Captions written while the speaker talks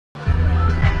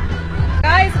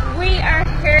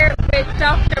with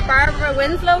Dr. Barbara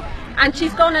Winslow, and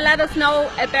she's going to let us know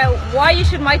about why you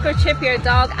should microchip your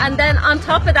dog. And then on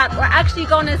top of that, we're actually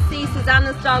going to see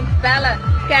Susanna's dog Bella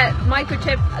get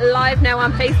microchipped live now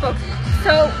on Facebook.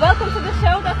 So welcome to the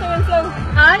show, Dr. Winslow.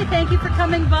 Hi, thank you for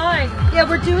coming by. Yeah,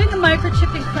 we're doing a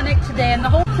microchipping clinic today, and the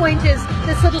whole point is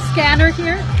this little scanner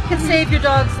here can save your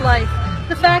dog's life.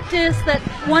 The fact is that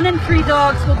 1 in 3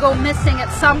 dogs will go missing at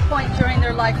some point during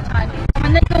their lifetime.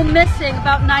 When they go missing,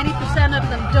 about 90% of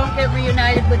them don't get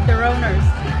reunited with their owners.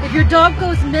 If your dog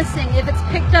goes missing, if it's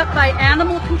picked up by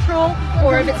animal control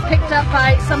or if it's picked up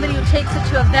by somebody who takes it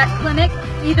to a vet clinic,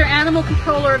 either animal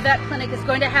control or a vet clinic is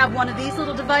going to have one of these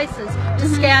little devices to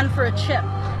scan for a chip.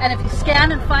 And if you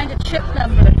scan and find a chip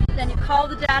number, then you call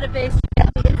the database to get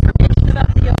the information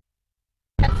about the owner.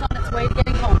 It's on its way to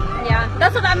getting home. Yeah,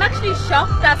 that's what I'm actually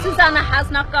shocked that Susanna has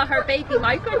not got her baby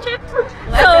microchipped.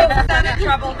 Susanna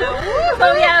trouble now.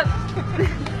 So yeah,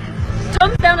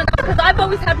 thumbs down on that, because I've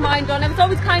always had mine done. It was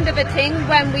always kind of a thing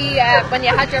when when you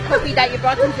had your puppy that you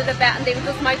brought them to the vet and they would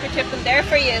just microchip them there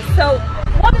for you. So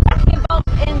what is actually involved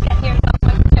in getting your dog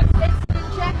microchipped? It's an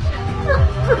injection.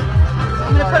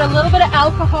 I'm going to put a little bit of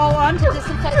alcohol on to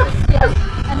disinfect the skin,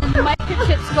 and then the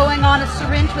microchip's going on a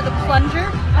syringe with a plunger,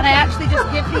 and I actually just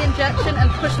give the injection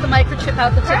and push the microchip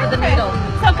out the tip of the needle.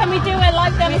 So can we do a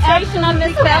live demonstration on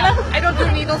Miss Bella? I don't do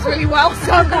needles really well,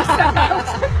 so I'm going to step out.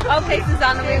 Okay,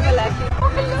 Susanna, we will let you.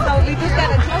 So we just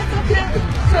got a close-up now.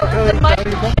 So the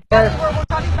microchip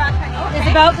is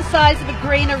about the size of a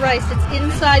grain of rice. It's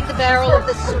inside the barrel of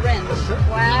the syringe.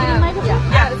 Wow.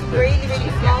 Yeah, it's really,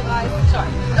 really small, guys. Sorry.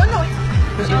 No,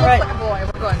 she looks like a boy.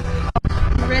 We're good.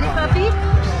 You ready, puppy?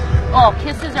 Oh,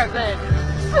 kisses are good.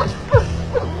 So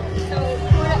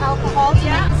pour the alcohol to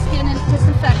make the skin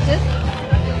disinfected.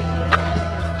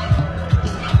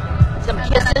 Some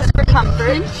kisses for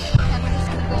comfort. And we're just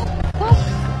going to go.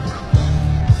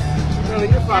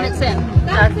 And it's in.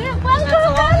 That's it. Well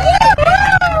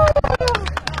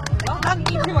done,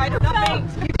 you two. I did not faint.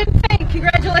 You didn't faint.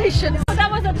 Congratulations. So that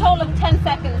was a total of 10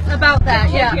 seconds. About that,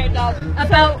 to yeah. your dog.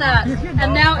 About that.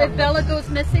 And now if Bella goes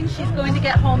missing, she's going to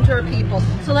get home to her people.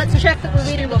 So let's check that we're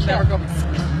reading the chip.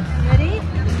 Ready?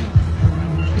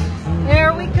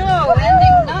 There we go.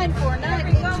 Ending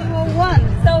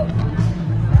 9498201. So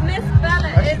Miss Bella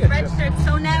is registered.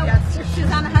 So now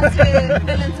Susanna has to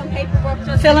fill in some paperwork.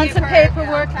 Just Fill to in give some her-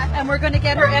 paperwork, and we're going to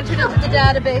get her entered into the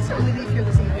database when we leave here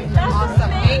this evening. That's awesome.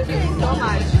 Thank you so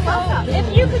much. So if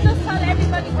you could just tell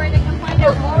everybody where they can find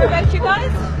out more about you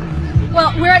guys.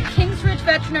 Well, we're at Kingsridge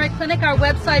Veterinary Clinic. Our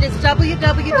website is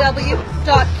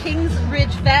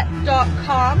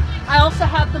www.kingsridgevet.com. I also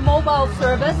have the mobile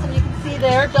service, and you can see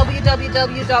there,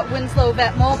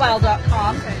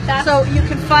 www.winslowvetmobile.com. So you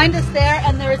can find us there,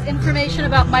 and there is information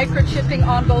about microchipping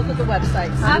on both of the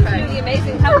websites. Absolutely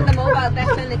amazing. Having the mobile vet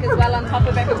clinic as well on top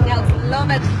of everything else.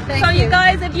 Love it. Thank So you. you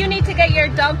guys, if you need to get your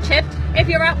dog chipped, if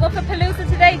you're at Woofapalooza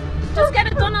today, just get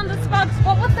it done on the spot.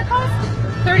 What was the cost?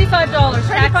 $35.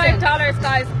 $35,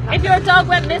 guys. If your dog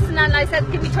went missing and I said,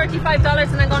 give me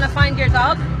 $35 and I'm going to find your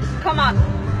dog, come on.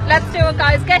 Let's do it,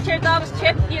 guys. Get your dogs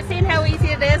chipped. You've seen how easy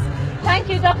it is. Thank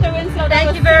you, Dr. Winslow.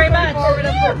 Thank you very much.